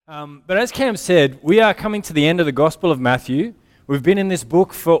But as Cam said, we are coming to the end of the Gospel of Matthew. We've been in this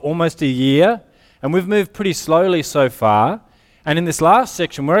book for almost a year, and we've moved pretty slowly so far. And in this last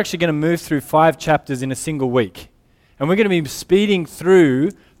section, we're actually going to move through 5 chapters in a single week. And we're going to be speeding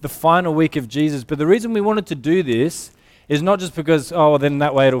through the final week of Jesus. But the reason we wanted to do this is not just because, then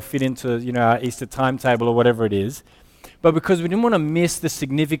that way it'll fit into, our Easter timetable or whatever it is, but because we didn't want to miss the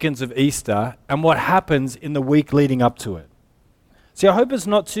significance of Easter and what happens in the week leading up to it. See, I hope it's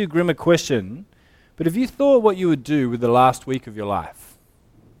not too grim a question, but have you thought what you would do with the last week of your life?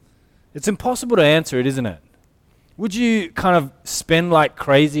 It's impossible to answer it, isn't it? Would you kind of spend like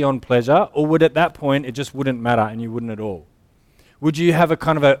crazy on pleasure, or would at that point it just wouldn't matter and you wouldn't at all? Would you have a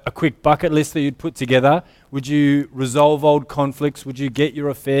kind of a quick bucket list that you'd put together? Would you resolve old conflicts? Would you get your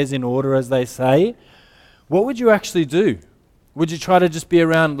affairs in order, as they say? What would you actually do? Would you try to just be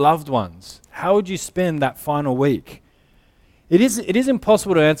around loved ones? How would you spend that final week? It is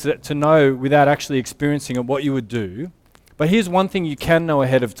impossible to answer, to know without actually experiencing it what you would do. But here's one thing you can know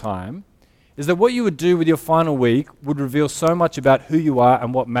ahead of time, is that what you would do with your final week would reveal so much about who you are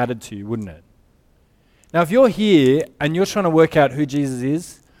and what mattered to you, wouldn't it? Now, if you're here and you're trying to work out who Jesus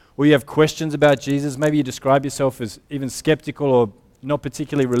is, or you have questions about Jesus, maybe you describe yourself as even skeptical or not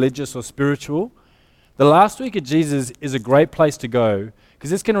particularly religious or spiritual, the last week of Jesus is a great place to go,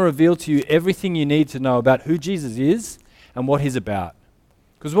 because it's going to reveal to you everything you need to know about who Jesus is and what he's about.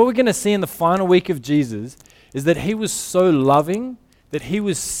 Because what we're going to see in the final week of Jesus is that he was so loving that he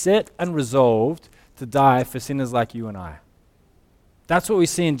was set and resolved to die for sinners like you and I. That's what we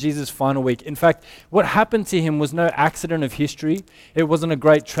see in Jesus' final week. In fact, what happened to him was no accident of history. It wasn't a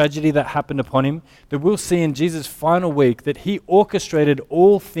great tragedy that happened upon him. But we'll see in Jesus' final week that he orchestrated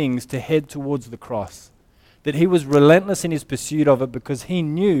all things to head towards the cross. That he was relentless in his pursuit of it because he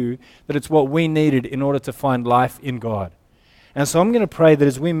knew that it's what we needed in order to find life in God. And so I'm going to pray that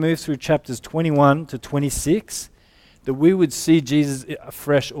as we move through chapters 21 to 26, that we would see Jesus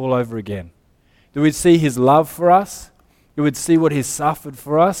afresh all over again. That we'd see his love for us, that we'd see what he's suffered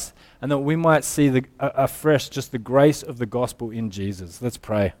for us, and that we might see afresh just the grace of the gospel in Jesus. Let's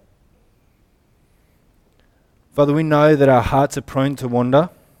pray. Father, we know that our hearts are prone to wander,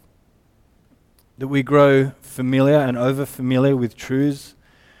 that we grow familiar and over-familiar with truths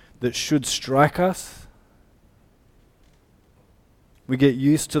that should strike us. We get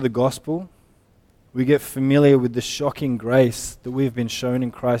used to the gospel. We get familiar with the shocking grace that we've been shown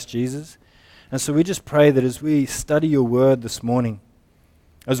in Christ Jesus. And so we just pray that as we study your word this morning,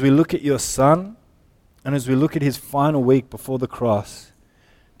 as we look at your Son, and as we look at his final week before the cross,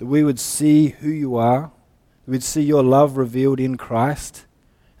 that we would see who you are, that we'd see your love revealed in Christ,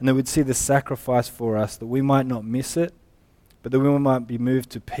 and that we'd see the sacrifice for us, that we might not miss it, but that we might be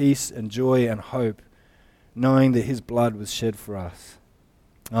moved to peace and joy and hope, knowing that his blood was shed for us.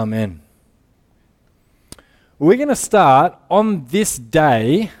 Amen. We're going to start on this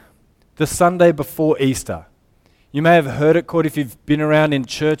day, the Sunday before Easter. You may have heard it called, if you've been around in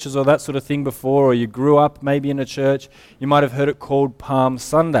churches or that sort of thing before, or you grew up maybe in a church, you might have heard it called Palm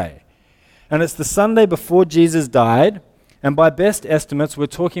Sunday. And it's the Sunday before Jesus died, and by best estimates, we're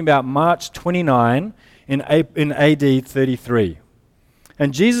talking about March 29 in AD 33.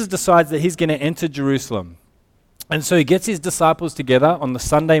 And Jesus decides that he's going to enter Jerusalem. And so he gets his disciples together on the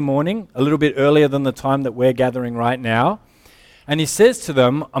Sunday morning, a little bit earlier than the time that we're gathering right now. And he says to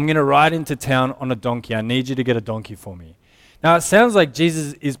them, I'm going to ride into town on a donkey. I need you to get a donkey for me. Now, it sounds like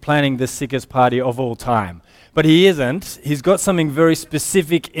Jesus is planning the sickest party of all time. But he isn't. He's got something very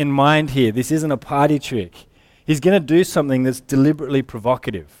specific in mind here. This isn't a party trick. He's going to do something that's deliberately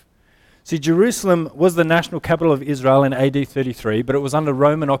provocative. See, Jerusalem was the national capital of Israel in AD 33, but it was under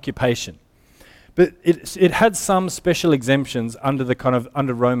Roman occupation. But it had some special exemptions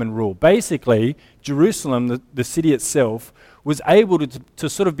under Roman rule. Basically, Jerusalem, the city itself, was able to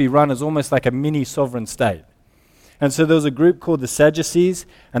sort of be run as almost like a mini sovereign state. And so there was a group called the Sadducees,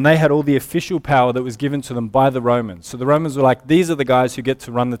 and they had all the official power that was given to them by the Romans. So the Romans were like, these are the guys who get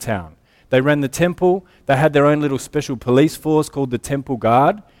to run the town. They ran the temple. They had their own little special police force called the Temple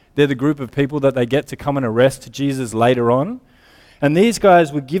Guard. They're the group of people that they get to come and arrest Jesus later on. And these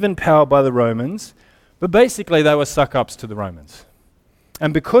guys were given power by the Romans, but basically they were suck-ups to the Romans.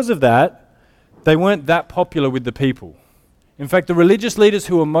 And because of that, they weren't that popular with the people. In fact, the religious leaders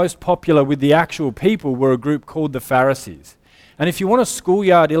who were most popular with the actual people were a group called the Pharisees. And if you want a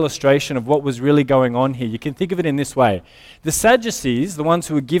schoolyard illustration of what was really going on here, you can think of it in this way. The Sadducees, the ones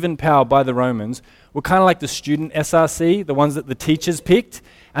who were given power by the Romans, were kind of like the student SRC, the ones that the teachers picked,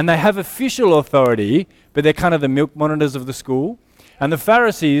 and they have official authority, but they're kind of the milk monitors of the school. And the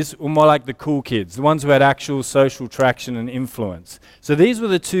Pharisees were more like the cool kids, the ones who had actual social traction and influence. So these were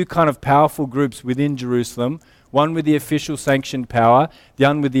the two kind of powerful groups within Jerusalem, one with the official sanctioned power, the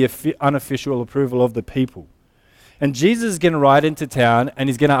other with the unofficial approval of the people. And Jesus is going to ride into town and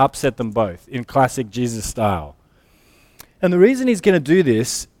he's going to upset them both in classic Jesus style. And the reason he's going to do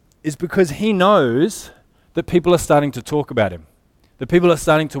this is because he knows that people are starting to talk about him. The people are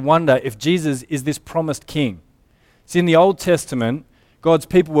starting to wonder if Jesus is this promised king. See, in the Old Testament, God's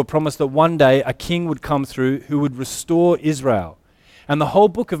people were promised that one day a king would come through who would restore Israel. And the whole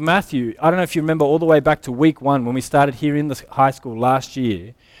book of Matthew, I don't know if you remember all the way back to week 1 when we started here in the high school last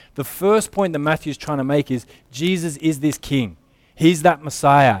year, the first point that Matthew's trying to make is Jesus is this king. He's that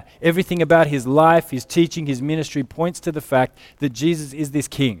Messiah. Everything about his life, his teaching, his ministry points to the fact that Jesus is this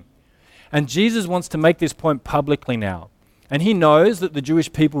king. And Jesus wants to make this point publicly now. And he knows that the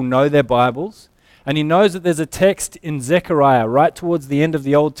Jewish people know their Bibles. And he knows that there's a text in Zechariah right towards the end of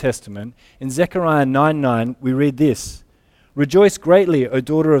the Old Testament. In Zechariah 9:9, we read this: "Rejoice greatly, O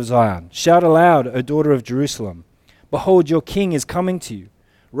daughter of Zion. Shout aloud, O daughter of Jerusalem. Behold, your king is coming to you.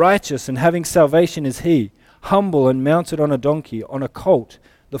 Righteous and having salvation is he, humble and mounted on a donkey, on a colt,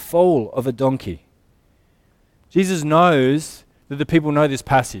 the foal of a donkey." Jesus knows that the people know this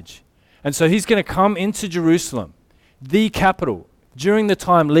passage. And so he's going to come into Jerusalem, the capital, during the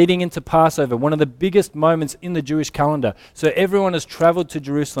time leading into Passover, one of the biggest moments in the Jewish calendar. So everyone has traveled to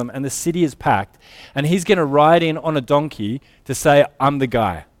Jerusalem and the city is packed. And he's going to ride in on a donkey to say, "I'm the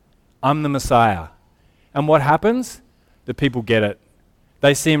guy. I'm the Messiah." And what happens? The people get it.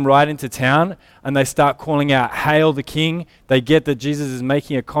 They see him ride into town and they start calling out, "Hail the King." They get that Jesus is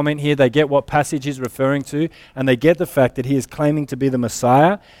making a comment here. They get what passage he's referring to. And they get the fact that he is claiming to be the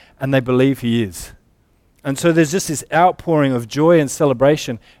Messiah, and they believe he is. And so there's just this outpouring of joy and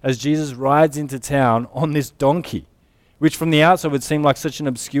celebration as Jesus rides into town on this donkey, which from the outside would seem like such an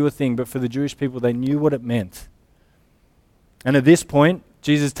obscure thing, but for the Jewish people, they knew what it meant. And at this point,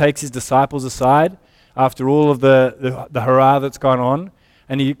 Jesus takes his disciples aside after all of the hurrah that's gone on,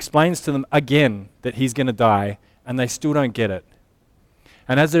 and he explains to them again that he's going to die, and they still don't get it.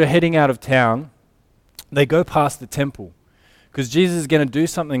 And as they're heading out of town, they go past the temple, because Jesus is going to do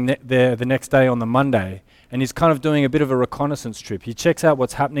something there the next day on the Monday, and he's kind of doing a bit of a reconnaissance trip. He checks out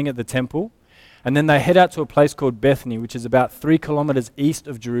what's happening at the temple, and then they head out to a place called Bethany, which is about 3 kilometers east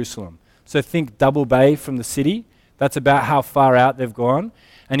of Jerusalem. So think Double Bay from the city. That's about how far out they've gone.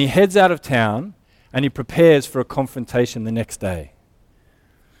 And he heads out of town, and he prepares for a confrontation the next day.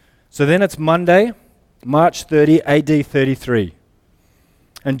 So then it's Monday, March 30, AD 33.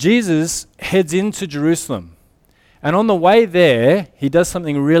 And Jesus heads into Jerusalem. And on the way there, he does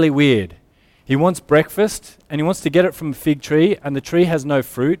something really weird. He wants breakfast, and he wants to get it from a fig tree, and the tree has no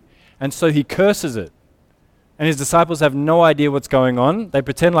fruit, and so he curses it. And his disciples have no idea what's going on. They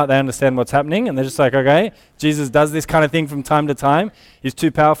pretend like they understand what's happening, and they're just like, okay, Jesus does this kind of thing from time to time. He's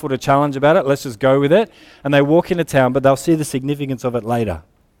too powerful to challenge about it. Let's just go with it. And they walk into town, but they'll see the significance of it later.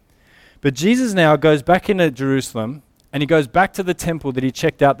 But Jesus now goes back into Jerusalem, and he goes back to the temple that he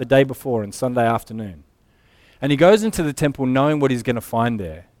checked out the day before on Sunday afternoon. And he goes into the temple knowing what he's going to find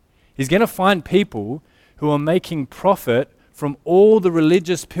there. He's going to find people who are making profit from all the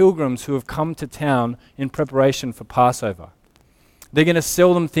religious pilgrims who have come to town in preparation for Passover. They're going to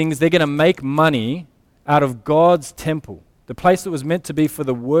sell them things. They're going to make money out of God's temple, the place that was meant to be for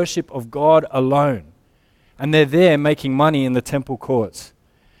the worship of God alone. And they're there making money in the temple courts.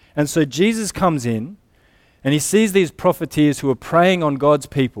 And so Jesus comes in and he sees these profiteers who are preying on God's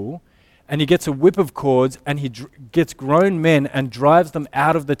people, and he gets a whip of cords and he gets grown men and drives them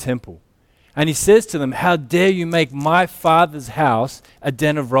out of the temple. And he says to them, "How dare you make my Father's house a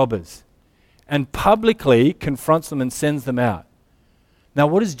den of robbers?" And publicly confronts them and sends them out. Now,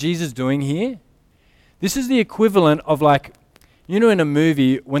 what is Jesus doing here? This is the equivalent of in a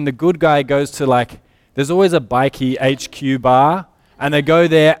movie when the good guy goes to there's always a bikie HQ bar, and they go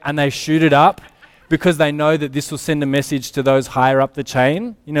there and they shoot it up because they know that this will send a message to those higher up the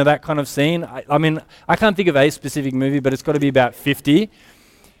chain. You know, that kind of scene. I can't think of a specific movie, but it's got to be about 50.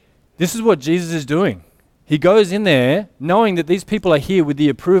 This is what Jesus is doing. He goes in there knowing that these people are here with the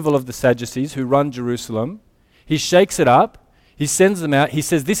approval of the Sadducees who run Jerusalem. He shakes it up. He sends them out. He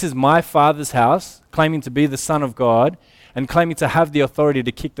says, "This is my Father's house," claiming to be the Son of God and claiming to have the authority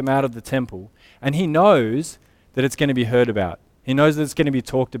to kick them out of the temple. And he knows that it's going to be heard about. He knows that it's going to be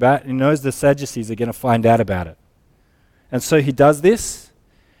talked about. He knows the Sadducees are going to find out about it. And so he does this.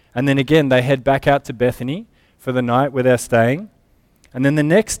 And then again, they head back out to Bethany for the night where they're staying. And then the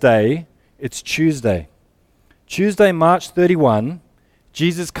next day, it's Tuesday. Tuesday, March 31,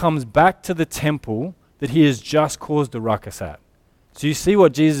 Jesus comes back to the temple that he has just caused a ruckus at. So you see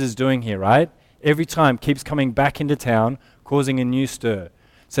what Jesus is doing here, right? Every time keeps coming back into town, causing a new stir.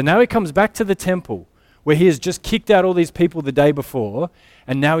 So now he comes back to the temple where he has just kicked out all these people the day before,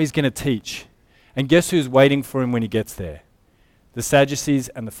 and now he's going to teach. And guess who's waiting for him when he gets there? The Sadducees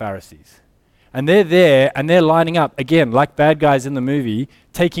and the Pharisees. And they're there, and they're lining up, again, like bad guys in the movie,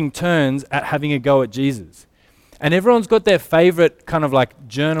 taking turns at having a go at Jesus. And everyone's got their favorite kind of like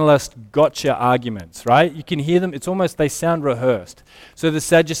journalist gotcha arguments, right? You can hear them. It's almost, they sound rehearsed. So the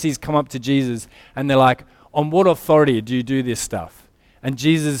Sadducees come up to Jesus, and they're like, on what authority do you do this stuff? And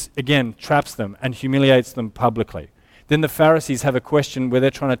Jesus, again, traps them and humiliates them publicly. Then the Pharisees have a question where they're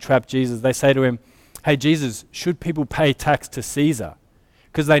trying to trap Jesus. They say to him, hey, Jesus, should people pay tax to Caesar?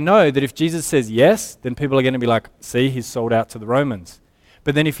 Because they know that if Jesus says yes, then people are going to be like, see, he's sold out to the Romans.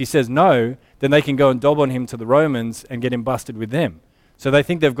 But then if he says no, then they can go and dob on him to the Romans and get him busted with them. So they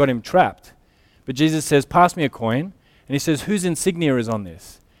think they've got him trapped. But Jesus says, pass me a coin. And he says, whose insignia is on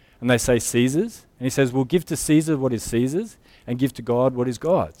this? And they say, Caesar's. And he says, well, give to Caesar what is Caesar's and give to God what is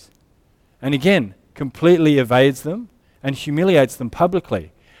God's. And again, completely evades them and humiliates them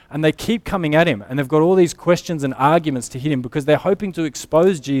publicly. And they keep coming at him, and they've got all these questions and arguments to hit him because they're hoping to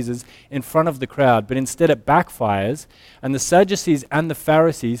expose Jesus in front of the crowd, but instead it backfires, and the Sadducees and the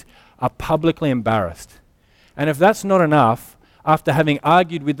Pharisees are publicly embarrassed. And if that's not enough, after having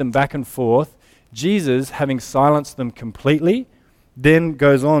argued with them back and forth, Jesus, having silenced them completely, then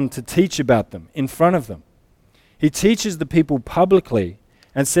goes on to teach about them in front of them. He teaches the people publicly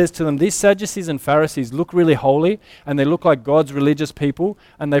and says to them, these Sadducees and Pharisees look really holy, and they look like God's religious people,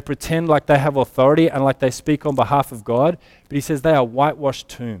 and they pretend like they have authority and like they speak on behalf of God. But he says they are whitewashed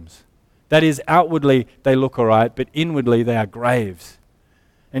tombs. That is, outwardly they look all right, but inwardly they are graves.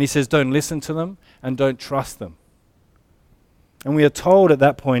 And he says, don't listen to them and don't trust them. And we are told at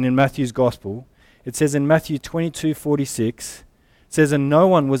that point in Matthew's Gospel, it says in Matthew 22:46, it says, and no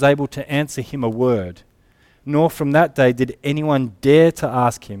one was able to answer him a word, nor from that day did anyone dare to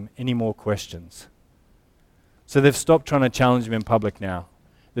ask him any more questions. So they've stopped trying to challenge him in public now.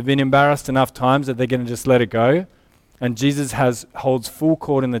 They've been embarrassed enough times that they're going to just let it go. And Jesus holds full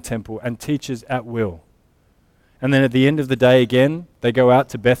court in the temple and teaches at will. And then at the end of the day again, they go out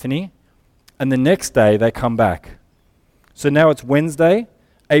to Bethany. And the next day they come back. So now it's Wednesday,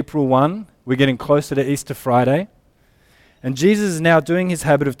 April 1. We're getting closer to Easter Friday. And Jesus is now doing his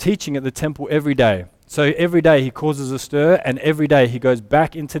habit of teaching at the temple every day. So every day he causes a stir, and every day he goes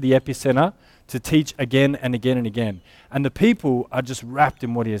back into the epicenter to teach again and again and again. And the people are just wrapped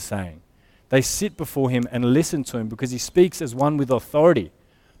in what he is saying. They sit before him and listen to him because he speaks as one with authority,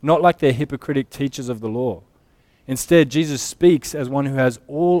 not like they're hypocritic teachers of the law. Instead, Jesus speaks as one who has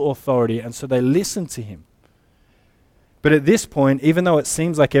all authority, and so they listen to him. But at this point, even though it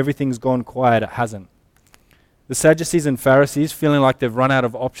seems like everything's gone quiet, it hasn't. The Sadducees and Pharisees, feeling like they've run out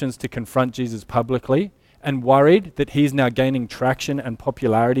of options to confront Jesus publicly and worried that he's now gaining traction and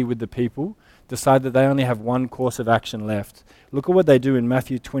popularity with the people, decide that they only have one course of action left. Look at what they do in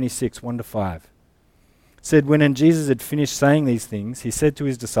Matthew 26:1-5. It said, when Jesus had finished saying these things, he said to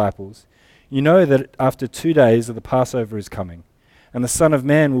his disciples, you know that after 2 days the Passover is coming, and the Son of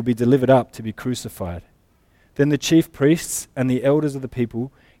Man will be delivered up to be crucified. Then the chief priests and the elders of the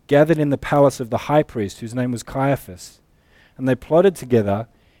people gathered in the palace of the high priest, whose name was Caiaphas, and they plotted together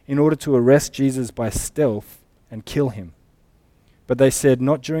in order to arrest Jesus by stealth and kill him. But they said,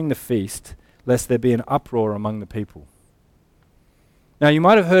 not during the feast, lest there be an uproar among the people. Now you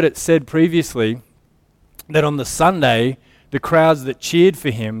might have heard it said previously that on the Sunday, the crowds that cheered for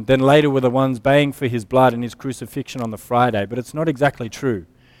him then later were the ones baying for his blood and his crucifixion on the Friday, but it's not exactly true.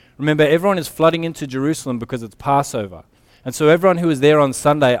 Remember, everyone is flooding into Jerusalem because it's Passover. And so everyone who is there on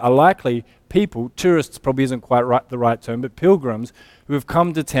Sunday are likely people, tourists probably isn't quite the right term, but pilgrims who have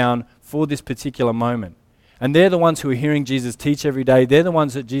come to town for this particular moment. And they're the ones who are hearing Jesus teach every day. They're the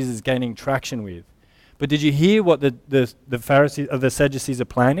ones that Jesus is gaining traction with. But did you hear what the Pharisees or the Sadducees are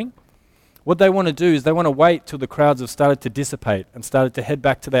planning? What they want to do is they want to wait till the crowds have started to dissipate and started to head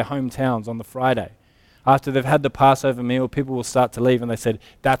back to their hometowns on the Friday. After they've had the Passover meal, people will start to leave, and they said,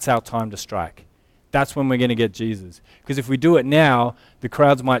 that's our time to strike. That's when we're going to get Jesus. Because if we do it now, the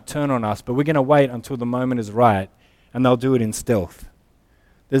crowds might turn on us, but we're going to wait until the moment is right, and they'll do it in stealth.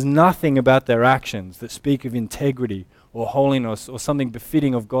 There's nothing about their actions that speak of integrity or holiness or something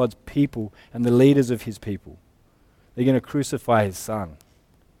befitting of God's people and the leaders of his people. They're going to crucify his son.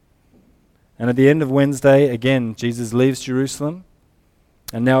 And at the end of Wednesday, again, Jesus leaves Jerusalem,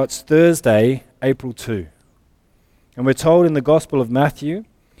 and now it's Thursday, April 2. And we're told in the Gospel of Matthew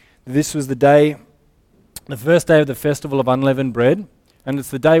that this was the first day of the festival of unleavened bread, and it's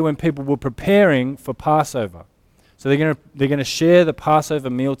the day when people were preparing for Passover. So they're going to share the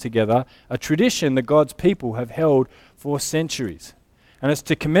Passover meal together, a tradition that God's people have held for centuries. And it's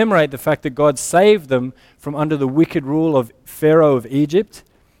to commemorate the fact that God saved them from under the wicked rule of Pharaoh of Egypt,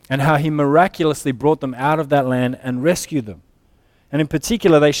 and how he miraculously brought them out of that land and rescued them. And in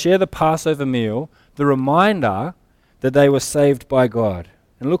particular, they share the Passover meal, the reminder that they were saved by God.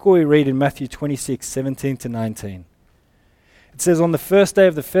 And look what we read in Matthew 26, 17 to 19. It says, on the first day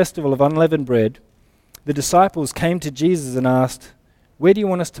of the festival of unleavened bread, the disciples came to Jesus and asked, where do you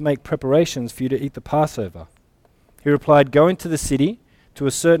want us to make preparations for you to eat the Passover? He replied, go into the city to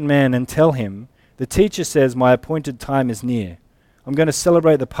a certain man and tell him, the teacher says my appointed time is near. I'm going to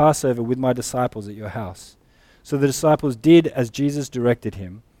celebrate the Passover with my disciples at your house. So the disciples did as Jesus directed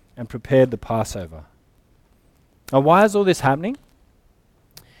him and prepared the Passover. Now, why is all this happening?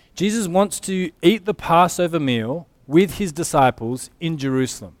 Jesus wants to eat the Passover meal with his disciples in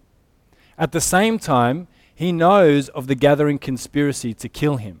Jerusalem. At the same time, he knows of the gathering conspiracy to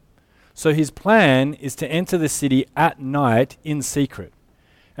kill him. So his plan is to enter the city at night in secret.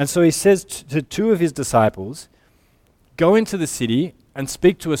 And so he says to two of his disciples, go into the city and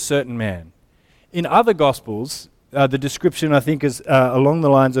speak to a certain man. In other Gospels, the description I think is along the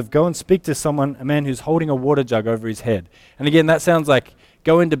lines of go and speak to a man who's holding a water jug over his head. And again, that sounds like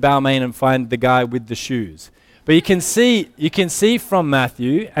go into Balmain and find the guy with the shoes. But you can see from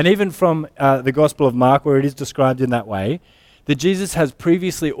Matthew, and even from the Gospel of Mark, where it is described in that way, that Jesus has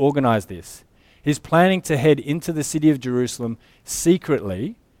previously organized this. He's planning to head into the city of Jerusalem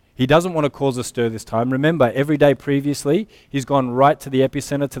secretly. He doesn't want to cause a stir this time. Remember, every day previously, he's gone right to the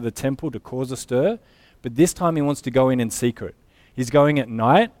epicenter, to the temple, to cause a stir. But this time he wants to go in secret. He's going at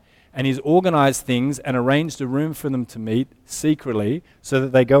night, and he's organized things and arranged a room for them to meet secretly so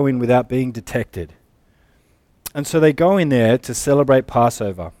that they go in without being detected. And so they go in there to celebrate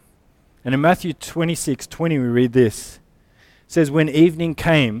Passover. And in Matthew 26:20 we read this. It says, when evening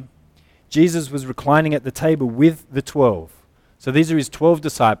came, Jesus was reclining at the table with the 12. So these are his 12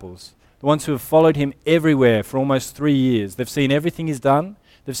 disciples, the ones who have followed him everywhere for almost 3 years. They've seen everything he's done.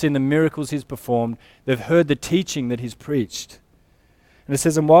 They've seen the miracles he's performed. They've heard the teaching that he's preached. And it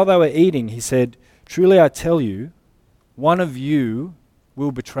says, and while they were eating, he said, truly I tell you, one of you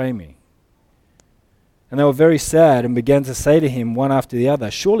will betray me. And they were very sad and began to say to him one after the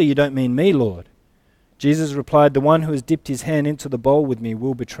other, surely you don't mean me, Lord. Jesus replied, the one who has dipped his hand into the bowl with me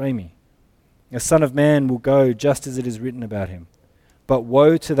will betray me. The Son of Man will go just as it is written about him. But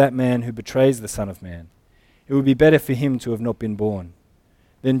woe to that man who betrays the Son of Man. It would be better for him to have not been born.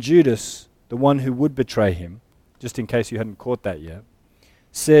 Then Judas, the one who would betray him, just in case you hadn't caught that yet,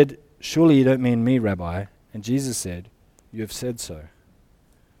 said, surely you don't mean me, Rabbi. And Jesus said, you have said so.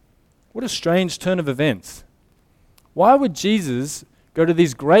 What a strange turn of events. Why would Jesus go to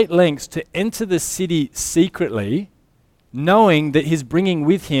these great lengths to enter the city secretly, knowing that he's bringing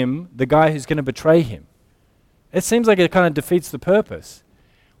with him the guy who's going to betray him? It seems like it kind of defeats the purpose.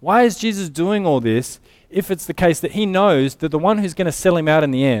 Why is Jesus doing all this if it's the case that he knows that the one who's going to sell him out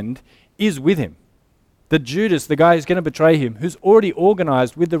in the end is with him? That Judas, the guy who's going to betray him, who's already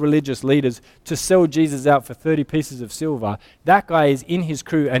organized with the religious leaders to sell Jesus out for 30 pieces of silver, that guy is in his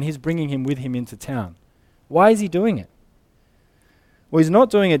crew and he's bringing him with him into town. Why is he doing it? Well, he's not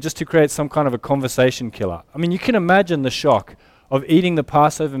doing it just to create some kind of a conversation killer. I mean, you can imagine the shock of eating the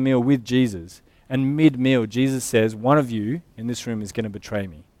Passover meal with Jesus, and mid-meal, Jesus says, one of you in this room is going to betray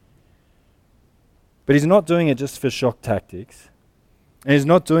me. But he's not doing it just for shock tactics. And he's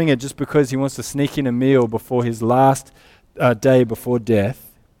not doing it just because he wants to sneak in a meal before his last day before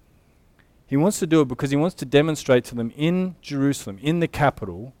death. He wants to do it because he wants to demonstrate to them in Jerusalem, in the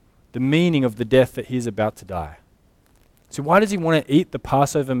capital, the meaning of the death that he's about to die. So why does he want to eat the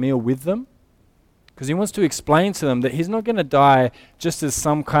Passover meal with them? Because he wants to explain to them that he's not going to die just as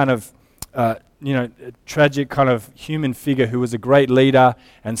some kind of tragic kind of human figure who was a great leader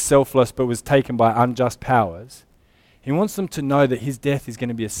and selfless but was taken by unjust powers. He wants them to know that his death is going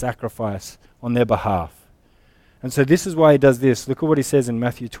to be a sacrifice on their behalf. And so this is why he does this. Look at what he says in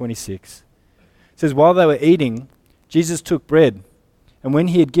Matthew 26. It says, while they were eating, Jesus took bread, and when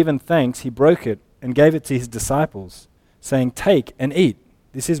he had given thanks, he broke it and gave it to his disciples, saying, take and eat.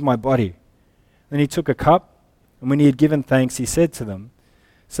 This is my body. Then he took a cup, and when he had given thanks, he said to them,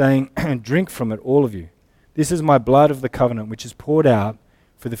 saying, drink from it, all of you. This is my blood of the covenant, which is poured out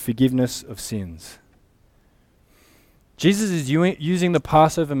for the forgiveness of sins. Jesus is using the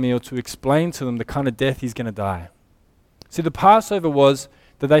Passover meal to explain to them the kind of death he's going to die. See, the Passover was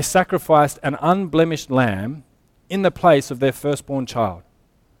that they sacrificed an unblemished lamb in the place of their firstborn child,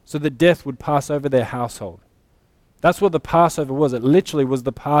 so that death would pass over their household. That's what the Passover was. It literally was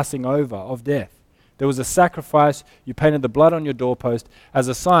the passing over of death. There was a sacrifice. You painted the blood on your doorpost as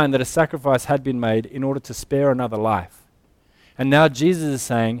a sign that a sacrifice had been made in order to spare another life. And now Jesus is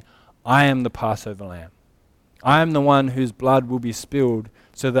saying, I am the Passover lamb. I am the one whose blood will be spilled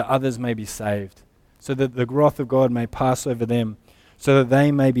so that others may be saved, so that the wrath of God may pass over them, so that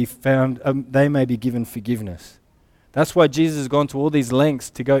they may be they may be given forgiveness. That's why Jesus has gone to all these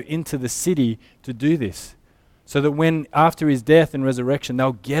lengths to go into the city to do this, so that when after his death and resurrection,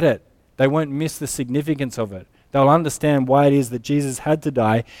 they'll get it. They won't miss the significance of it. They'll understand why it is that Jesus had to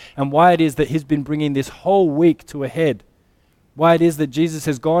die and why it is that he's been bringing this whole week to a head. Why it is that Jesus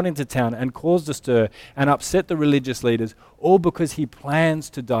has gone into town and caused a stir and upset the religious leaders, all because he plans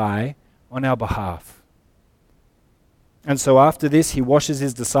to die on our behalf. And so after this, he washes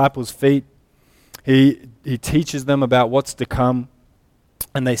his disciples' feet. He teaches them about what's to come,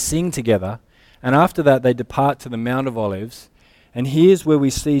 and they sing together. And after that, they depart to the Mount of Olives. And here's where we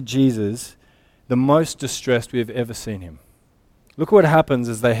see Jesus the most distressed we have ever seen him. Look what happens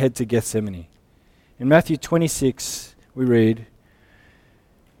as they head to Gethsemane. In Matthew 26, we read,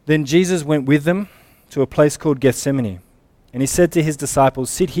 Then Jesus went with them to a place called Gethsemane, and he said to his disciples,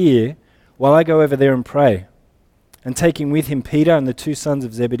 Sit here while I go over there and pray. And taking with him Peter and the two sons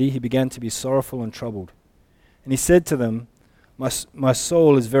of Zebedee, he began to be sorrowful and troubled. And he said to them, My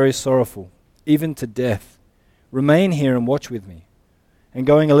soul is very sorrowful, even to death. Remain here and watch with me. And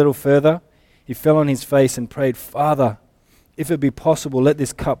going a little further, he fell on his face and prayed, Father, if it be possible, let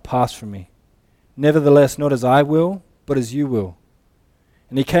this cup pass from me. Nevertheless, not as I will, but as you will.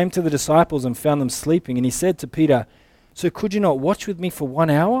 And he came to the disciples and found them sleeping. And he said to Peter, So could you not watch with me for 1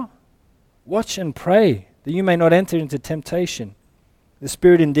 hour? Watch and pray, that you may not enter into temptation. The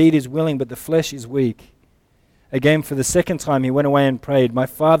spirit indeed is willing, but the flesh is weak. Again, for the second time, he went away and prayed, My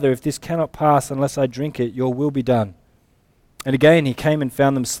Father, if this cannot pass unless I drink it, your will be done. And again he came and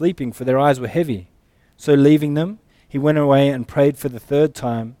found them sleeping, for their eyes were heavy. So leaving them, he went away and prayed for the third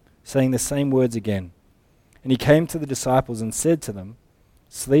time, saying the same words again. And he came to the disciples and said to them,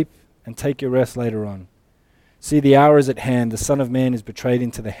 Sleep and take your rest later on. See, the hour is at hand. The Son of Man is betrayed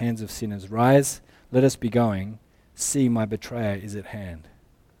into the hands of sinners. Rise, let us be going. See, my betrayer is at hand.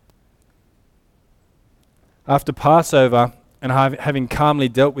 After Passover, and having calmly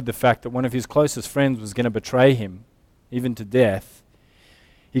dealt with the fact that one of his closest friends was going to betray him, even to death,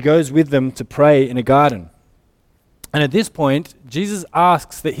 he goes with them to pray in a garden. And at this point, Jesus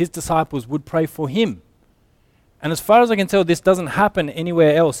asks that his disciples would pray for him. And as far as I can tell, this doesn't happen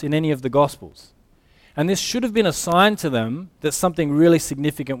anywhere else in any of the Gospels. And this should have been a sign to them that something really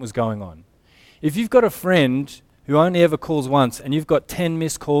significant was going on. If you've got a friend who only ever calls once and you've got 10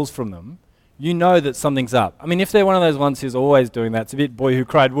 missed calls from them, you know that something's up. I mean, if they're one of those ones who's always doing that, it's a bit Boy Who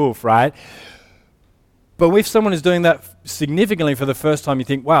Cried Wolf, right? But if someone is doing that significantly for the first time, you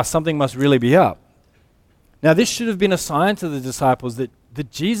think, wow, something must really be up. Now, this should have been a sign to the disciples that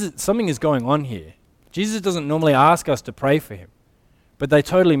Jesus, something is going on here. Jesus doesn't normally ask us to pray for him, but they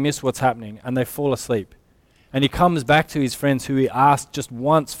totally miss what's happening and they fall asleep. And he comes back to his friends who he asked just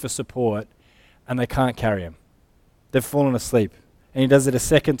once for support, and they can't carry him. They've fallen asleep. And he does it a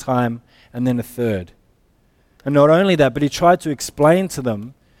second time and then a third. And not only that, but he tried to explain to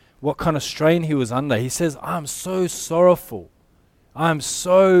them what kind of strain he was under. He says, I'm so sorrowful. I'm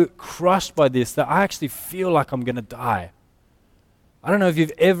so crushed by this that I actually feel like I'm going to die. I don't know if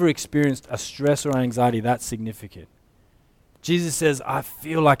you've ever experienced a stress or anxiety that significant. Jesus says, I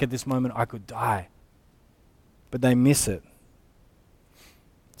feel like at this moment I could die. But they miss it.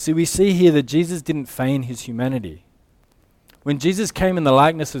 See, we see here that Jesus didn't feign his humanity. When Jesus came in the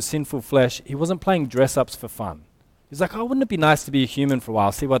likeness of sinful flesh, he wasn't playing dress-ups for fun. He's like, oh, wouldn't it be nice to be a human for a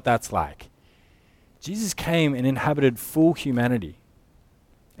while, see what that's like. Jesus came and inhabited full humanity.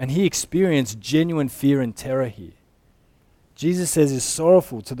 And he experienced genuine fear and terror here. Jesus says he's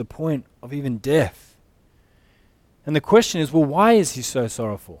sorrowful to the point of even death. And the question is, well, why is he so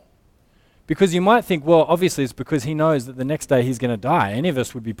sorrowful? Because you might think, well, obviously it's because he knows that the next day he's going to die. Any of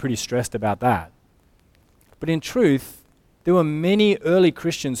us would be pretty stressed about that. But in truth, there were many early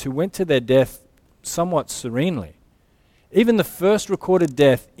Christians who went to their death somewhat serenely. Even the first recorded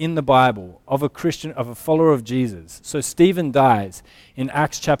death in the Bible of a Christian, of a follower of Jesus. So Stephen dies in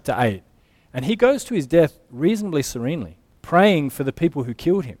Acts chapter 8. And he goes to his death reasonably serenely, praying for the people who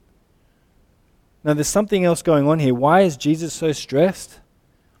killed him. Now there's something else going on here. Why is Jesus so stressed?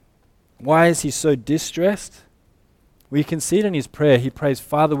 Why is he so distressed? Well, you can see it in his prayer. He prays,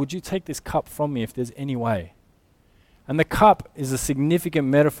 Father, would you take this cup from me if there's any way? And the cup is a significant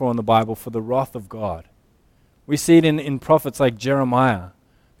metaphor in the Bible for the wrath of God. We see it in prophets like Jeremiah.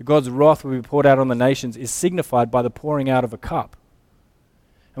 God's wrath will be poured out on the nations is signified by the pouring out of a cup.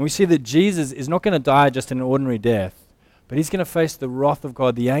 And And we see that Jesus is not going to die just an ordinary death, but he's going to face the wrath of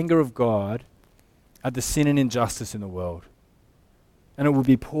God, the anger of God at the sin and injustice in the world. And it will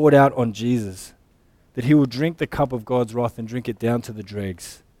be poured out on Jesus, that he will drink the cup of God's wrath and drink it down to the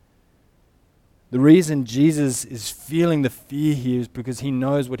dregs. The reason Jesus is feeling the fear here is because he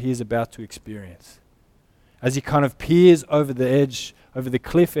knows what he is about to experience. As he kind of peers over the edge, over the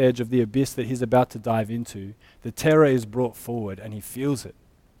cliff edge of the abyss that he's about to dive into, the terror is brought forward and he feels it.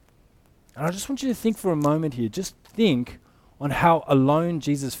 And I just want you to think for a moment here, just think on how alone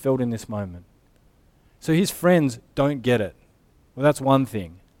Jesus felt in this moment. So his friends don't get it. Well, that's one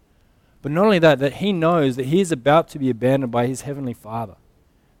thing. But not only that, that he knows that he is about to be abandoned by his heavenly Father.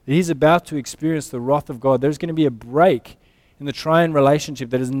 That he's about to experience the wrath of God. There's going to be a break in the triune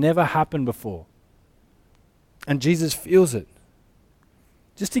relationship that has never happened before. And Jesus feels it.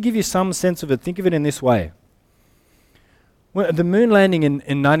 Just to give you some sense of it, think of it in this way. Well, the moon landing in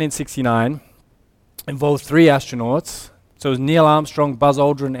 1969 involved 3 astronauts. So it was Neil Armstrong, Buzz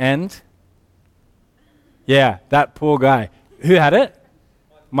Aldrin, and... yeah, that poor guy. Who had it?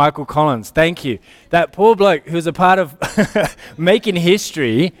 Michael Collins. Thank you. That poor bloke who was a part of making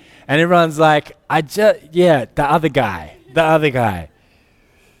history, and everyone's like, the other guy.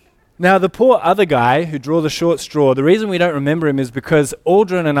 Now, the poor other guy who drew the short straw, the reason we don't remember him is because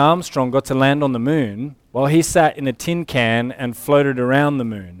Aldrin and Armstrong got to land on the moon while he sat in a tin can and floated around the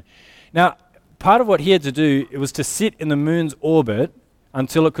moon. Now, part of what he had to do, it was to sit in the moon's orbit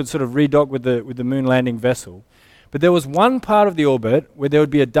until it could sort of redock with the moon landing vessel. But there was one part of the orbit where there would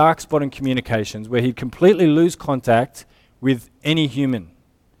be a dark spot in communications where he'd completely lose contact with any human.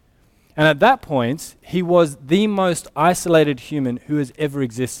 And at that point, he was the most isolated human who has ever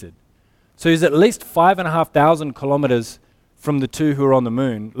existed. So he's at least 5,500 kilometers from the two who are on the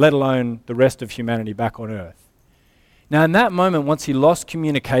moon, let alone the rest of humanity back on Earth. Now, in that moment, once he lost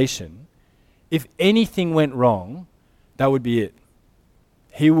communication, if anything went wrong, that would be it.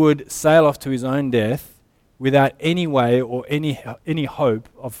 He would sail off to his own death without any way or any hope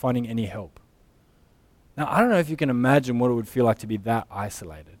of finding any help. Now, I don't know if you can imagine what it would feel like to be that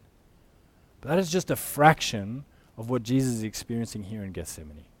isolated. But that is just a fraction of what Jesus is experiencing here in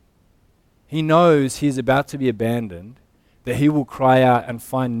Gethsemane. He knows he is about to be abandoned, that he will cry out and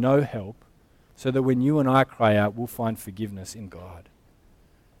find no help, so that when you and I cry out, we'll find forgiveness in God.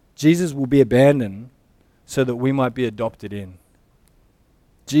 Jesus will be abandoned so that we might be adopted in.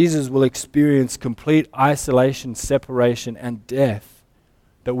 Jesus will experience complete isolation, separation, and death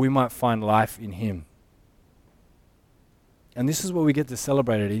that we might find life in him. And this is what we get to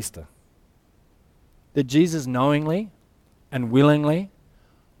celebrate at Easter. That Jesus knowingly and willingly,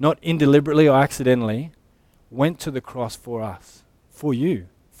 not indeliberately or accidentally, went to the cross for us, for you,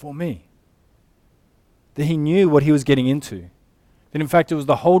 for me. That he knew what he was getting into. That in fact it was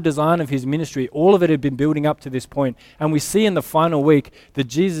the whole design of his ministry. All of it had been building up to this point. And we see in the final week that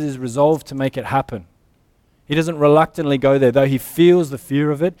Jesus is resolved to make it happen. He doesn't reluctantly go there, though he feels the fear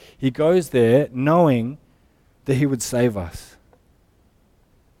of it. He goes there knowing that he would save us.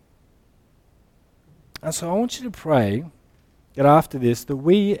 And so I want you to pray that after this, that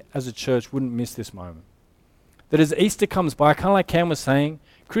we as a church wouldn't miss this moment. That as Easter comes by, kind of like Cam was saying,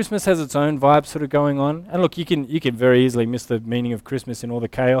 Christmas has its own vibe sort of going on. And look, you can very easily miss the meaning of Christmas in all the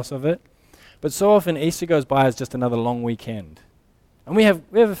chaos of it. But so often Easter goes by as just another long weekend. And we have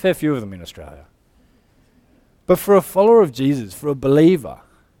a fair few of them in Australia. But for a follower of Jesus, for a believer,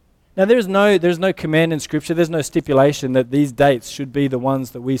 now there's no command in Scripture, there's no stipulation that these dates should be the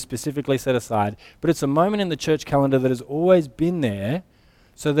ones that we specifically set aside. But it's a moment in the church calendar that has always been there,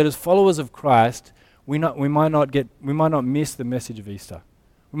 so that as followers of Christ, we might not miss the message of Easter.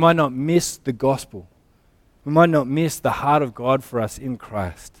 We might not miss the gospel. We might not miss the heart of God for us in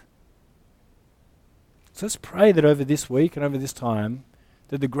Christ. So let's pray that over this week and over this time,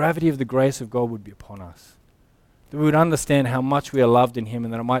 that the gravity of the grace of God would be upon us. That we would understand how much we are loved in him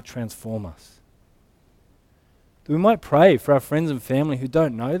and that it might transform us. That we might pray for our friends and family who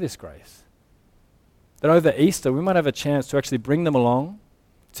don't know this grace. That over Easter we might have a chance to actually bring them along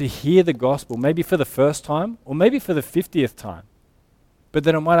to hear the gospel, maybe for the first time or maybe for the 50th time. But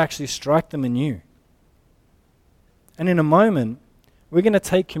that it might actually strike them anew. And in a moment, we're going to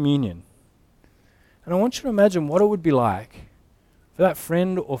take communion. And I want you to imagine what it would be like for that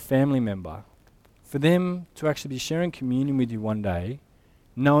friend or family member, for them to actually be sharing communion with you one day,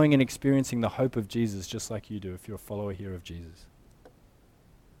 knowing and experiencing the hope of Jesus just like you do if you're a follower here of Jesus.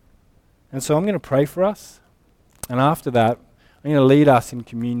 And so I'm going to pray for us. And after that, I'm going to lead us in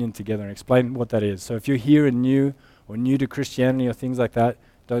communion together and explain what that is. So if you're here and new to Christianity or things like that,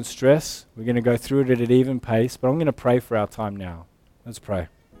 don't stress. We're going to go through it at an even pace, but I'm going to pray for our time now. Let's pray.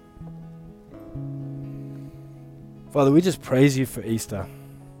 Father, we just praise you for Easter.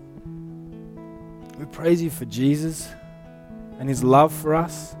 We praise you for Jesus and his love for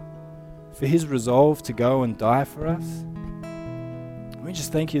us, for his resolve to go and die for us. We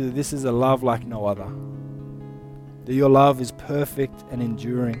just thank you that this is a love like no other, that your love is perfect and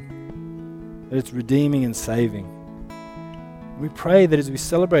enduring, that it's redeeming and saving. We pray that as we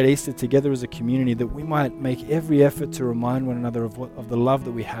celebrate Easter together as a community, that we might make every effort to remind one another of the love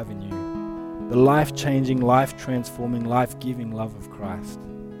that we have in you, the life-changing, life-transforming, life-giving love of Christ.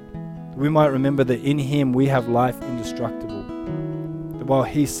 That we might remember that in him we have life indestructible, that while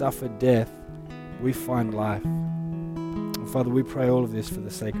he suffered death, we find life. And Father, we pray all of this for the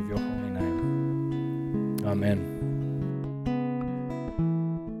sake of your holy name. Amen.